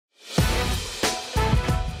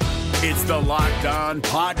It's the Locked On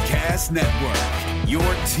Podcast Network, your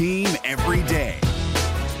team every day.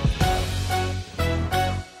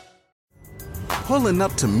 Pulling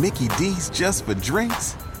up to Mickey D's just for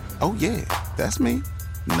drinks? Oh yeah, that's me.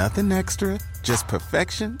 Nothing extra, just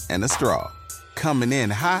perfection and a straw. Coming in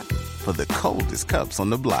hot for the coldest cups on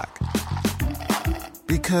the block.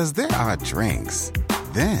 Because there are drinks.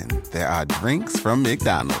 Then there are drinks from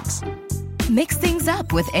McDonald's. Mix things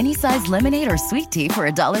up with any size lemonade or sweet tea for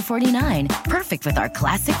 $1.49. Perfect with our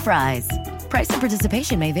classic fries. Price and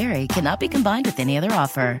participation may vary. Cannot be combined with any other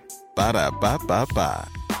offer. Ba-da-ba-ba-ba.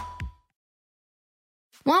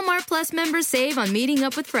 Walmart Plus members save on meeting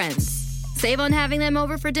up with friends. Save on having them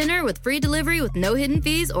over for dinner with free delivery with no hidden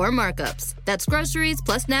fees or markups. That's groceries,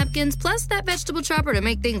 plus napkins, plus that vegetable chopper to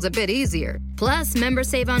make things a bit easier. Plus, members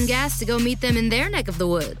save on gas to go meet them in their neck of the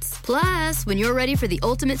woods. Plus, when you're ready for the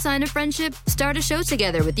ultimate sign of friendship, start a show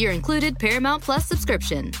together with your included Paramount Plus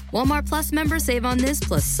subscription. Walmart Plus members save on this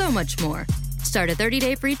plus so much more. Start a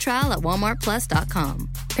 30-day free trial at walmartplus.com.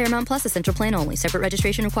 Paramount Plus Essential Plan only. Separate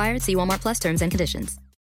registration required. See Walmart Plus terms and conditions.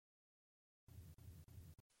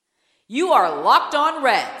 You are Locked On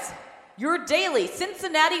Reds, your daily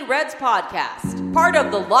Cincinnati Reds podcast. Part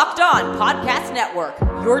of the Locked On Podcast Network,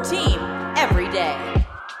 your team every day.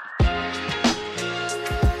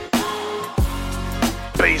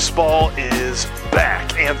 Baseball is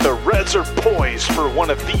back, and the Reds are poised for one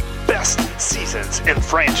of the best seasons in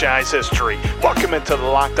franchise history. Welcome into the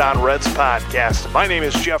Locked On Reds podcast. My name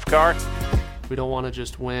is Jeff Carr. We don't want to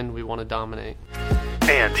just win, we want to dominate.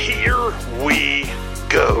 And here we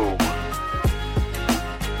go.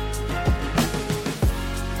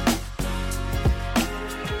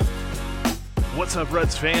 What's up,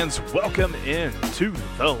 Reds fans? Welcome in to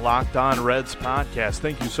the Locked On Reds podcast.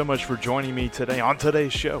 Thank you so much for joining me today. On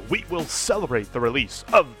today's show, we will celebrate the release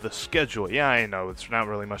of the schedule. Yeah, I know it's not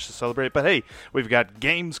really much to celebrate, but hey, we've got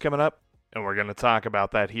games coming up, and we're going to talk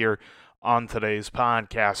about that here on today's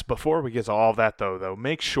podcast. Before we get to all of that, though,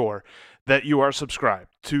 make sure that you are subscribed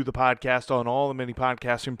to the podcast on all the many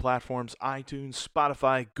podcasting platforms, iTunes,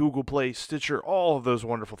 Spotify, Google Play, Stitcher, all of those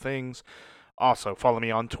wonderful things. Also, follow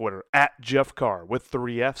me on Twitter at Jeff Carr with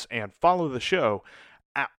 3 Fs, and follow the show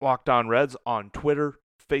at Locked On Reds on Twitter,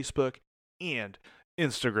 Facebook, and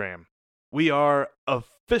Instagram. We are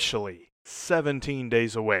officially 17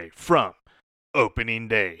 days away from Opening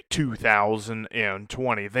Day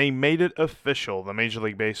 2020. They made it official. The Major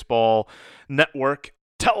League Baseball Network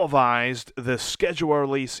televised the schedule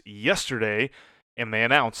release yesterday, and they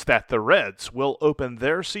announced that the Reds will open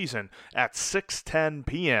their season at 6:10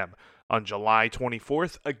 p.m. on July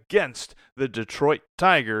 24th against the Detroit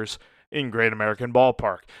Tigers in Great American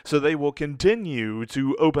Ballpark. So they will continue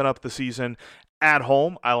to open up the season at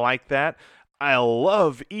home. I like that. I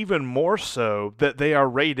love even more so that they are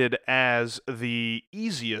rated as the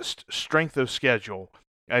easiest strength of schedule.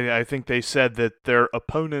 I think they said that their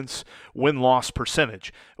opponent's win-loss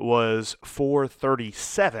percentage was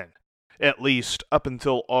 .437. At least up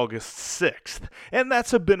until August 6th. And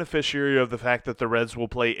that's a beneficiary of the fact that the Reds will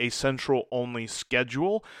play a Central-only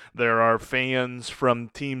schedule. There are fans from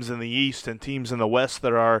teams in the East and teams in the West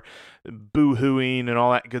that are boo-hooing and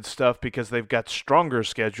all that good stuff because they've got stronger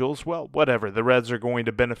schedules. Well, whatever. The Reds are going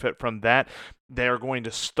to benefit from that. They are going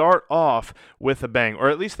to start off with a bang,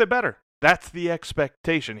 or at least they better. That's the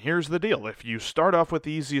expectation. Here's the deal. If you start off with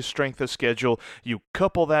the easiest strength of schedule, you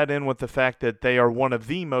couple that in with the fact that they are one of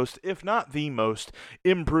the most, if not the most,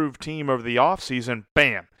 improved team of the offseason,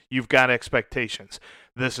 bam, you've got expectations.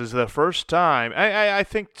 This is the first time. I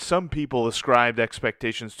think some people ascribed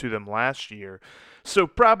expectations to them last year, so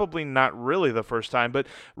probably not really the first time, but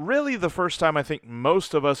really the first time I think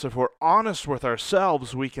most of us, if we're honest with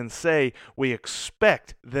ourselves, we can say we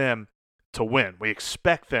expect them to win. We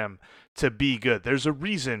expect them to be good. There's a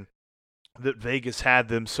reason that Vegas had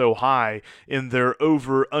them so high in their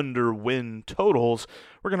over-under win totals.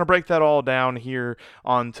 We're going to break that all down here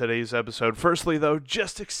on today's episode. Firstly, though,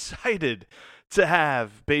 just excited to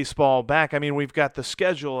have baseball back. I mean, we've got the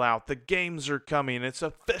schedule out. The games are coming. It's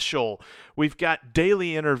official. We've got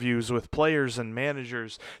daily interviews with players and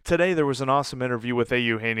managers. Today, there was an awesome interview with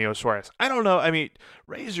Eugenio Suarez. I don't know. I mean,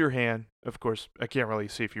 raise your hand. Of course, I can't really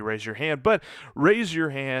see if you raise your hand, but raise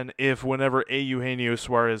your hand if whenever Eugenio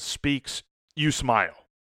Suarez speaks, you smile.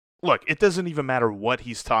 Look, it doesn't even matter what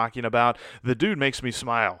he's talking about. The dude makes me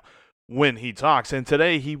smile when he talks. And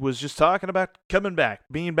today he was just talking about coming back,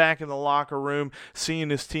 being back in the locker room,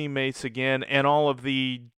 seeing his teammates again, and all of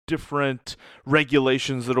the different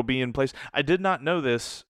regulations that'll be in place. I did not know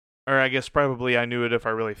this, or I guess probably I knew it if I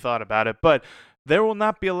really thought about it, but they will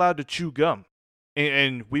not be allowed to chew gum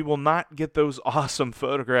And we will not get those awesome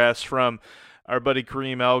photographs from our buddy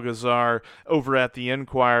Kareem Algazar over at the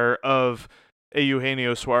Enquirer of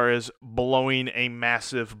Eugenio Suarez blowing a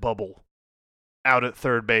massive bubble out at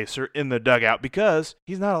third base or in the dugout, because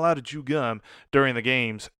he's not allowed to chew gum during the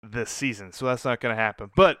games this season. So that's not going to happen.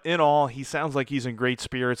 But in all, he sounds like he's in great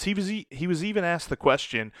spirits. He was even asked the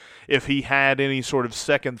question if he had any sort of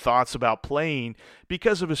second thoughts about playing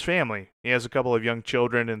because of his family. He has a couple of young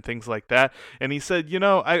children and things like that. And he said,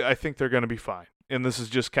 I think they're going to be fine. And this is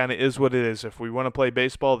just kind of is what it is. If we want to play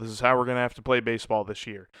baseball, this is how we're going to have to play baseball this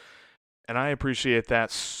year. And I appreciate that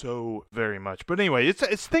so very much. But anyway,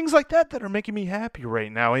 it's things like that are making me happy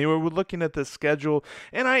right now. Anyway, we're looking at the schedule,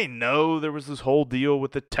 and I know there was this whole deal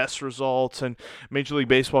with the test results and Major League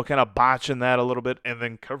Baseball kind of botching that a little bit and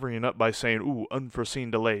then covering it up by saying, ooh,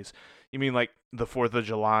 unforeseen delays. You mean like the 4th of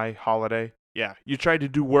July holiday? Yeah, you tried to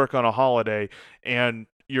do work on a holiday, and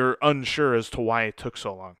you're unsure as to why it took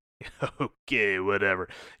so long. Okay, whatever.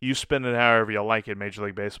 You spin it however you like it, Major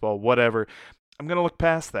League Baseball, whatever. I'm going to look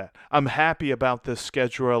past that. I'm happy about this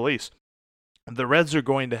schedule release. The Reds are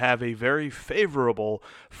going to have a very favorable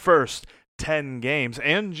first 10 games.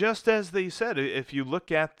 And just as they said, if you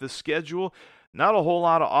look at the schedule, not a whole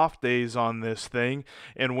lot of off days on this thing.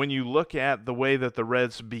 And when you look at the way that the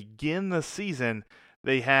Reds begin the season,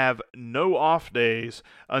 they have no off days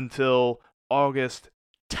until August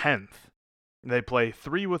 10th. They play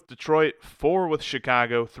 3 with Detroit, 4 with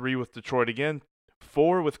Chicago, 3 with Detroit again,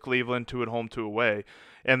 4 with Cleveland, 2 at home, 2 away,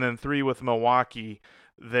 and then 3 with Milwaukee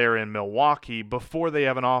there in Milwaukee before they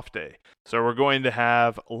have an off day. So we're going to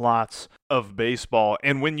have lots of baseball.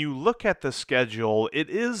 And when you look at the schedule, it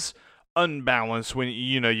is unbalanced when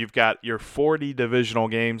you've got your 40 divisional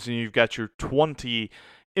games and you've got your 20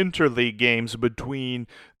 interleague games between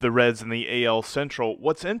the Reds and the AL Central.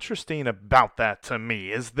 What's interesting about that to me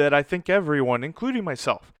is that I think everyone, including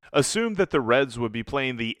myself, assumed that the Reds would be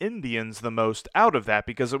playing the Indians the most out of that,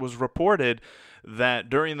 because it was reported that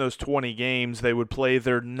during those 20 games they would play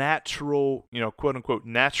their natural, quote-unquote,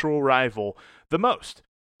 natural rival the most,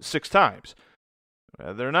 6 times.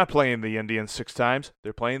 They're not playing the Indians 6 times.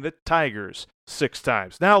 They're playing the Tigers 6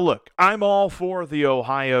 times. Now, look, I'm all for the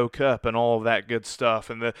Ohio Cup and all of that good stuff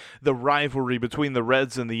and the rivalry between the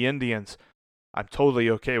Reds and the Indians. I'm totally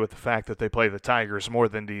okay with the fact that they play the Tigers more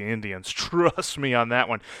than the Indians. Trust me on that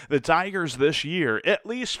one. The Tigers this year, at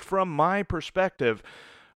least from my perspective,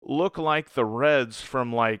 look like the Reds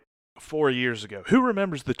from 4 years ago. Who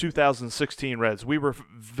remembers the 2016 Reds? We were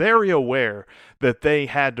very aware that they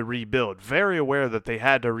had to rebuild, very aware that they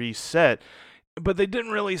had to reset, but they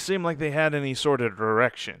didn't really seem like they had any sort of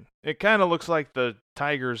direction. It kind of looks like the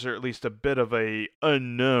Tigers are at least a bit of a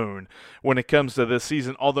unknown when it comes to this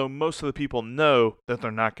season, although most of the people know that they're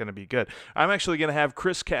not going to be good. I'm actually going to have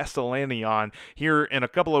Chris Castellani on here in a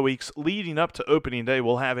couple of weeks leading up to opening day.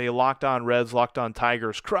 We'll have a Locked On Reds, Locked On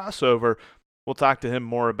Tigers crossover. We'll talk to him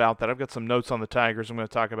more about that. I've got some notes on the Tigers I'm going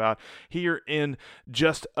to talk about here in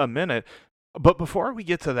just a minute. But before we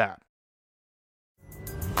get to that,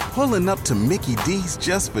 Pulling up to Mickey D's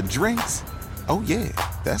just for drinks? Oh yeah,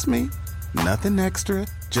 that's me. Nothing extra,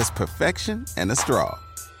 just perfection and a straw.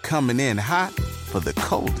 Coming in hot for the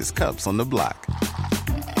coldest cups on the block.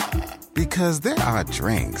 Because there are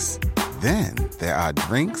drinks. Then there are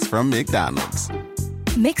drinks from McDonald's.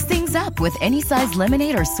 Mix things up with any size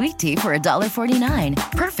lemonade or sweet tea for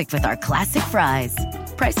 $1.49. Perfect with our classic fries.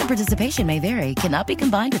 Price and participation may vary. Cannot be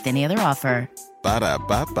combined with any other offer.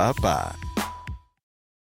 Ba-da-ba-ba-ba.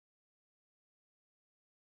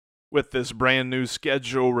 With this brand new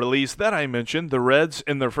schedule release that I mentioned, the Reds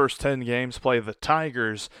in their first 10 games play the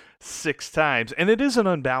Tigers 6 times. And it is an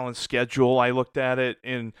unbalanced schedule. I looked at it,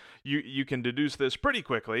 and you can deduce this pretty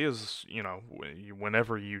quickly, as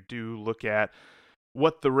whenever you do look at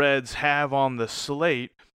what the Reds have on the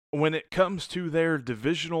slate. When it comes to their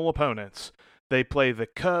divisional opponents, they play the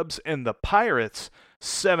Cubs and the Pirates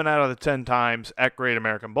 7 out of the 10 times at Great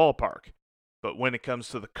American Ballpark. But when it comes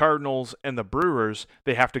to the Cardinals and the Brewers,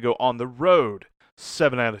 they have to go on the road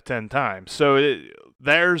 7 out of 10 times. So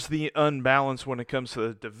there's the unbalance when it comes to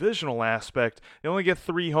the divisional aspect. They only get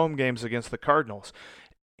 3 home games against the Cardinals.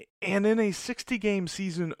 And in a 60-game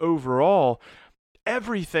season overall,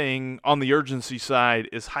 everything on the urgency side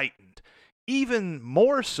is heightened. Even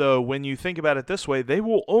more so when you think about it this way, they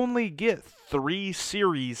will only get 3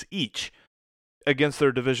 series each against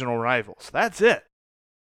their divisional rivals. That's it.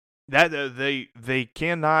 That they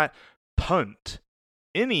cannot punt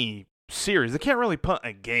any series. They can't really punt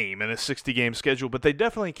a game in a 60-game schedule, but they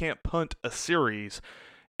definitely can't punt a series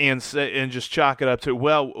and just chalk it up to,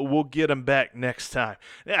 well, we'll get them back next time.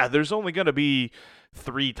 Yeah, there's only going to be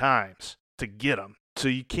 3 times to get them. So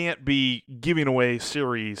you can't be giving away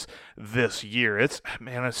series this year. It's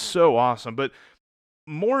so awesome. But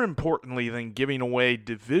more importantly than giving away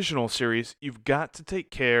divisional series, you've got to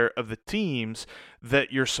take care of the teams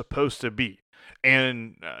that you're supposed to beat.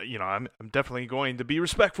 And, I'm definitely going to be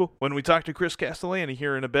respectful when we talk to Chris Castellani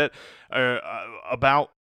here in a bit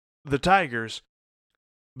about the Tigers.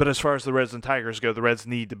 But as far as the Reds and Tigers go, the Reds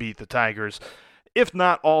need to beat the Tigers. If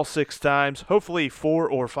not all 6 times, hopefully 4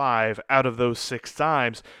 or 5 out of those 6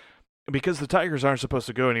 times, because the Tigers aren't supposed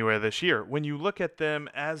to go anywhere this year. When you look at them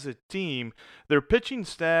as a team, their pitching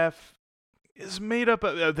staff is made up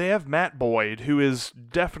of, they have Matt Boyd, who is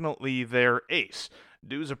definitely their ace.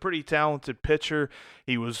 Dude's a pretty talented pitcher.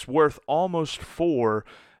 He was worth almost 4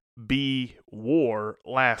 B WAR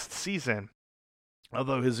last season,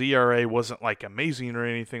 although his ERA wasn't like amazing or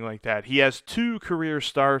anything like that. He has 2 career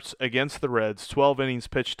starts against the Reds, 12 innings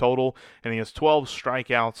pitched total, and he has 12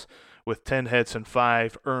 strikeouts with 10 hits and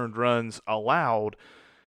 5 earned runs allowed.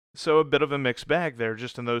 So a bit of a mixed bag there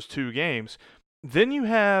just in those 2 games. Then you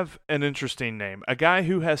have an interesting name, a guy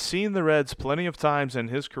who has seen the Reds plenty of times in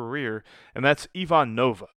his career, and that's Ivan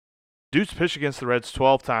Nova. Dude's pitched against the Reds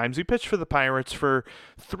 12 times. He pitched for the Pirates for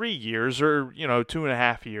 3 years or,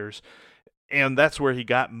 2.5 years, and that's where he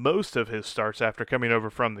got most of his starts after coming over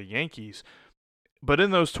from the Yankees. But in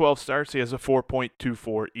those 12 starts, he has a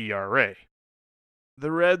 4.24 ERA.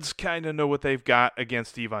 The Reds kind of know what they've got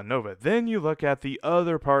against Ivan Nova. Then you look at the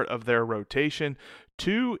other part of their rotation,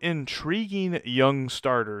 2 intriguing young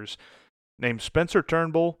starters named Spencer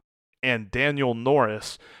Turnbull and Daniel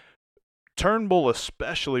Norris. Turnbull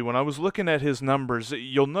especially, when I was looking at his numbers,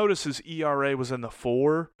 you'll notice his ERA was in the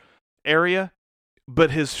 4 area, but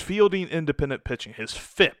his fielding independent pitching, his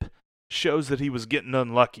FIP, shows that he was getting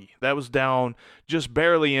unlucky. That was down just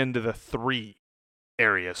barely into the 3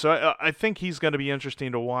 area. So I think he's going to be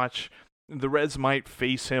interesting to watch. The Reds might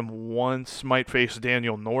face him once, might face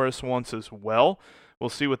Daniel Norris once as well. We'll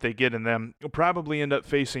see what they get in them. We'll probably end up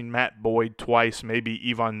facing Matt Boyd twice, maybe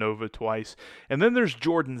Ivan Nova twice. And then there's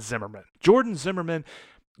Jordan Zimmerman. Jordan Zimmerman,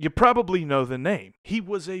 you probably know the name. He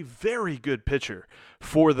was a very good pitcher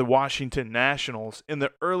for the Washington Nationals in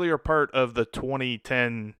the earlier part of the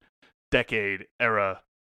 2010 decade era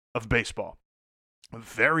of baseball. A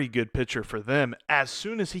very good pitcher for them. As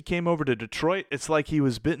soon as he came over to Detroit, it's like he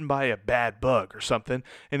was bitten by a bad bug or something,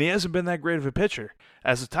 and he hasn't been that great of a pitcher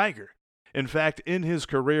as a Tiger. In fact, in his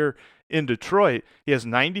career in Detroit, he has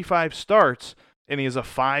 95 starts, and he has a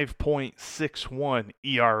 5.61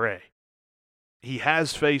 ERA. He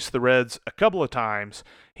has faced the Reds a couple of times.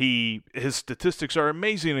 His statistics are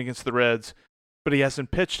amazing against the Reds, but he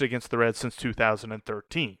hasn't pitched against the Reds since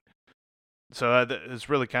 2013. So it's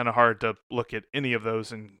really kind of hard to look at any of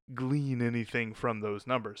those and glean anything from those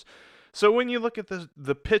numbers. So when you look at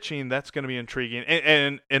the pitching, that's going to be intriguing.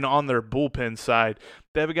 And on their bullpen side,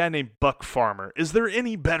 they have a guy named Buck Farmer. Is there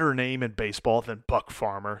any better name in baseball than Buck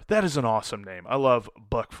Farmer? That is an awesome name. I love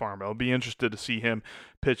Buck Farmer. I'll be interested to see him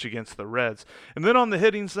pitch against the Reds. And then on the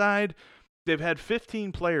hitting side, they've had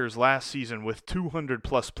 15 players last season with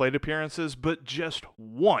 200-plus plate appearances, but just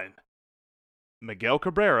one, Miguel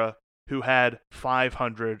Cabrera, who had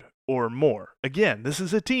 500 or more. Again, this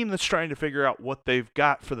is a team that's trying to figure out what they've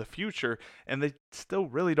got for the future, and they still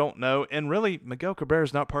really don't know. And really, Miguel Cabrera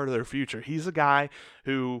is not part of their future. He's a guy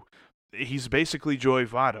he's basically Joey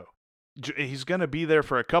Votto. He's going to be there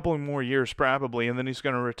for a couple more years probably, and then he's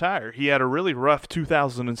going to retire. He had a really rough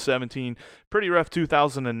 2017, pretty rough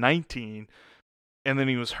 2019, and then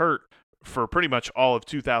he was hurt for pretty much all of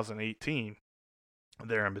 2018.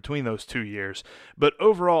 There in between those 2 years. But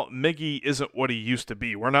overall, Miggy isn't what he used to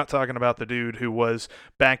be. We're not talking about the dude who was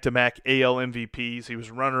back-to-back AL MVPs. He was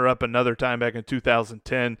runner-up another time back in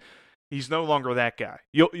 2010. He's no longer that guy.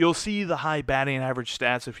 You'll see the high batting average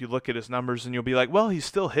stats if you look at his numbers, and you'll be like, well, he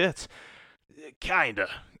still hits. Kinda.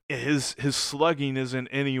 His slugging isn't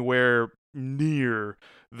anywhere near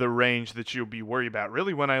the range that you'll be worried about.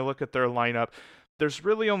 Really, when I look at their lineup, there's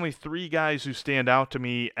really only 3 guys who stand out to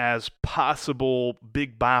me as possible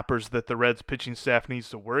big boppers that the Reds pitching staff needs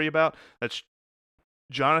to worry about. That's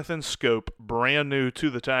Jonathan Schoop, brand new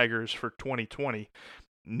to the Tigers for 2020.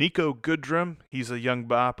 Nico Goodrum, he's a young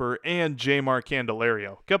bopper, and Jmar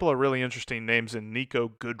Candelario. A couple of really interesting names in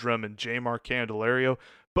Nico Goodrum and Jmar Candelario.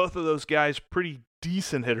 Both of those guys pretty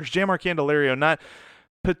decent hitters. Jmar Candelario, not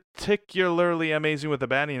particularly amazing with the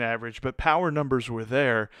batting average, but power numbers were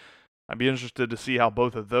there. I'd be interested to see how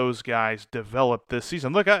both of those guys develop this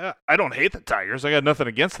season. Look, I don't hate the Tigers. I got nothing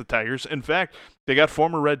against the Tigers. In fact, they got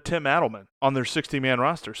former Red Tim Adelman on their 60-man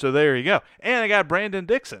roster, so there you go. And I got Brandon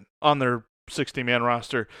Dixon on their 60-man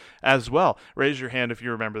roster as well. Raise your hand if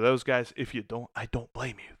you remember those guys. If you don't, I don't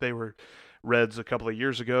blame you. They were Reds a couple of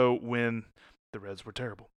years ago when the Reds were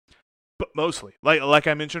terrible. But mostly, like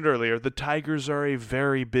I mentioned earlier, the Tigers are a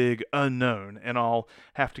very big unknown, and I'll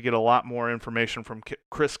have to get a lot more information from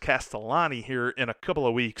Chris Castellani here in a couple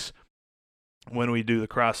of weeks when we do the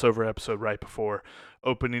crossover episode right before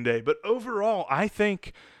opening day. But overall, I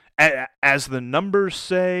think, as the numbers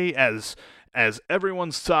say, as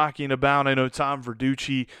everyone's talking about, I know Tom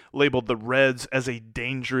Verducci labeled the Reds as a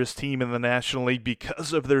dangerous team in the National League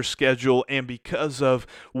because of their schedule and because of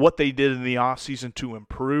what they did in the offseason to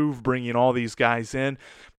improve, bringing all these guys in.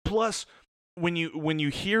 Plus, when you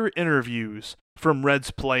hear interviews from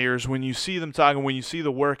Reds players, when you see them talking, when you see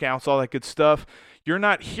the workouts, all that good stuff, you're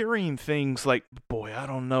not hearing things like, boy, I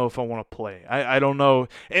don't know if I want to play. I don't know.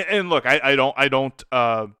 And look, I don't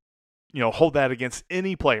hold that against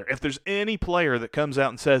any player. If there's any player that comes out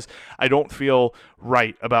and says, I don't feel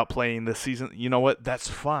right about playing this season, you know what? That's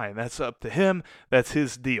fine. That's up to him. That's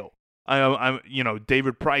his deal.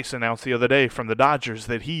 David Price announced the other day from the Dodgers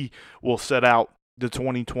that he will set out the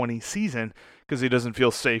 2020 season because he doesn't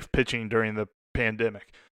feel safe pitching during the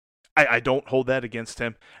pandemic. I don't hold that against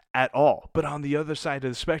him at all. But on the other side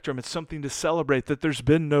of the spectrum, it's something to celebrate that there's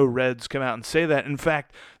been no Reds come out and say that. In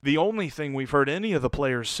fact, the only thing we've heard any of the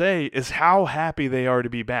players say is how happy they are to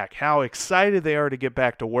be back, how excited they are to get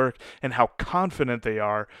back to work, and how confident they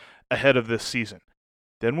are ahead of this season.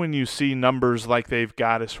 Then when you see numbers like they've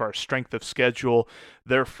got as far as strength of schedule,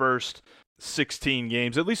 their first 16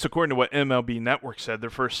 games, at least according to what MLB Network said, their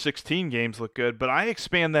first 16 games look good, but I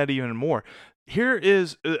expand that even more. Here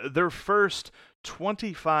is their first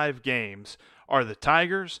 25 games are the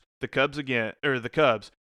Tigers, the Cubs,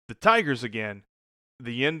 the Tigers again,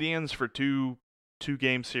 the Indians for two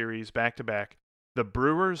game series back to back, the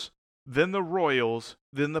Brewers, then the Royals,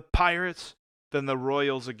 then the Pirates, then the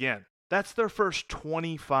Royals again. That's their first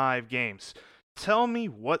 25 games. Tell me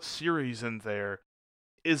what series in there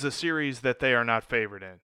is a series that they are not favored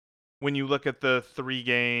in. When you look at the 3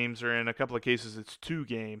 games, or in a couple of cases it's 2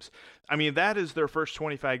 games, I mean, that is their first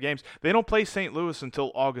 25 games. They don't play St. Louis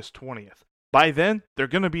until August 20th. By then, they're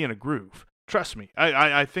going to be in a groove. Trust me.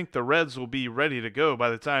 I think the Reds will be ready to go by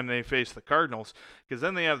the time they face the Cardinals, because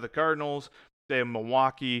then they have the Cardinals, they have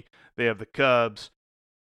Milwaukee, they have the Cubs,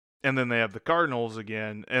 and then they have the Cardinals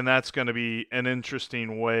again, and that's going to be an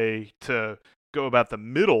interesting way to go about the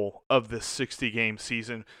middle of this 60-game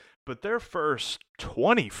season. But their first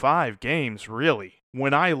 25 games, really,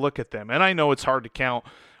 when I look at them, and I know it's hard to count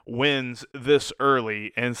wins this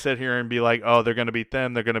early and sit here and be like, oh, they're going to beat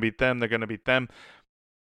them, they're going to beat them, they're going to beat them.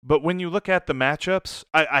 But when you look at the matchups,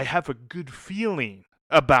 I have a good feeling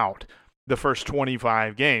about the first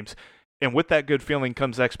 25 games. And with that good feeling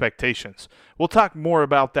comes expectations. We'll talk more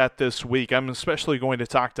about that this week. I'm especially going to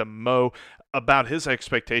talk to Mo about his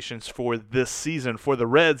expectations for this season for the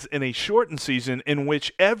Reds in a shortened season in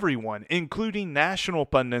which everyone, including national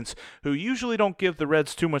pundits who usually don't give the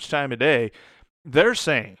Reds too much time of day, they're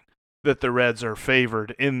saying that the Reds are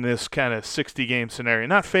favored in this kind of 60-game scenario.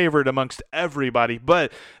 Not favored amongst everybody,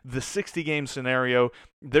 but the 60-game scenario,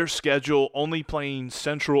 their schedule, only playing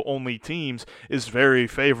Central-only teams, is very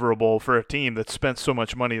favorable for a team that spent so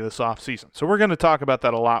much money this offseason. So we're going to talk about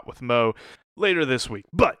that a lot with Mo later this week.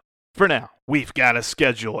 But for now, we've got a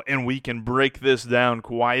schedule, and we can break this down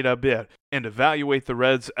quite a bit and evaluate the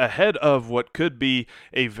Reds ahead of what could be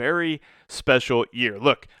a very special year.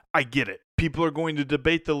 Look, I get it. People are going to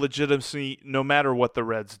debate the legitimacy no matter what the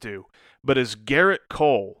Reds do. But as Garrett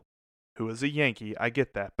Cole, who is a Yankee, I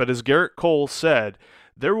get that, but as Garrett Cole said,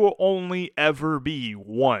 there will only ever be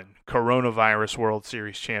one coronavirus World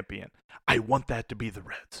Series champion. I want that to be the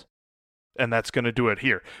Reds. And that's going to do it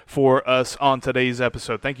here for us on today's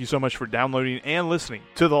episode. Thank you so much for downloading and listening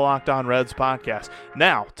to the Locked On Reds podcast.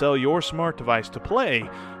 Now, tell your smart device to play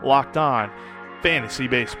Locked On Fantasy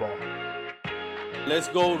Baseball. Let's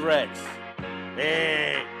go, Reds.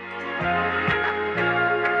 Hey.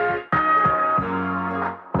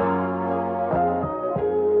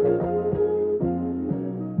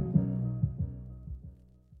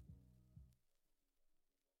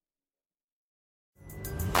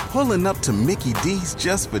 Pulling up to Mickey D's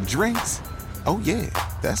just for drinks? Oh yeah,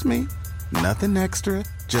 that's me. Nothing extra,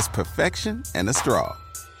 just perfection and a straw.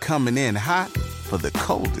 Coming in hot for the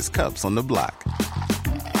coldest cups on the block.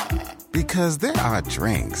 Because there are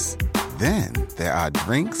drinks. Then there are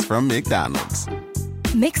drinks from McDonald's.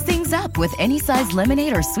 Mix things up with any size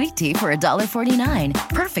lemonade or sweet tea for $1.49.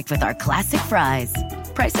 Perfect with our classic fries.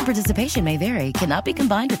 Price and participation may vary. Cannot be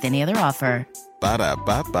combined with any other offer.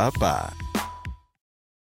 Ba-da-ba-ba-ba.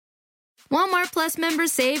 Walmart Plus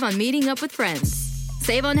members save on meeting up with friends.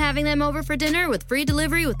 Save on having them over for dinner with free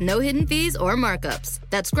delivery with no hidden fees or markups.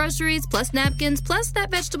 That's groceries plus napkins plus that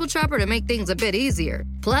vegetable chopper to make things a bit easier.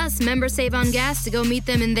 Plus, members save on gas to go meet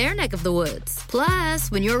them in their neck of the woods. Plus,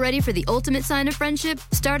 when you're ready for the ultimate sign of friendship,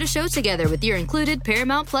 start a show together with your included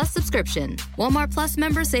Paramount Plus subscription. Walmart Plus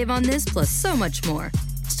members save on this plus so much more.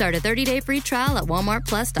 Start a 30-day free trial at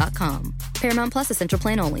walmartplus.com. Paramount Plus Essential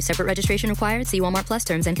Plan only. Separate registration required. See Walmart Plus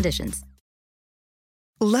terms and conditions.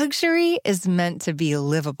 Luxury is meant to be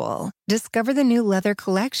livable. Discover the new leather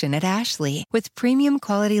collection at Ashley with premium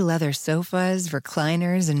quality leather sofas,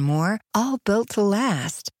 recliners, and more, all built to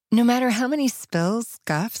last. No matter how many spills,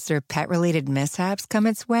 scuffs, or pet-related mishaps come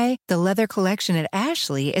its way, the leather collection at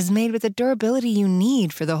Ashley is made with the durability you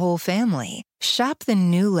need for the whole family. Shop the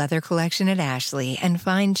new leather collection at Ashley and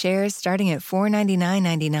find chairs starting at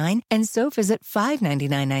 $499.99 and sofas at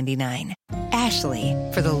 $599.99. Ashley,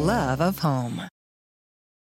 for the love of home.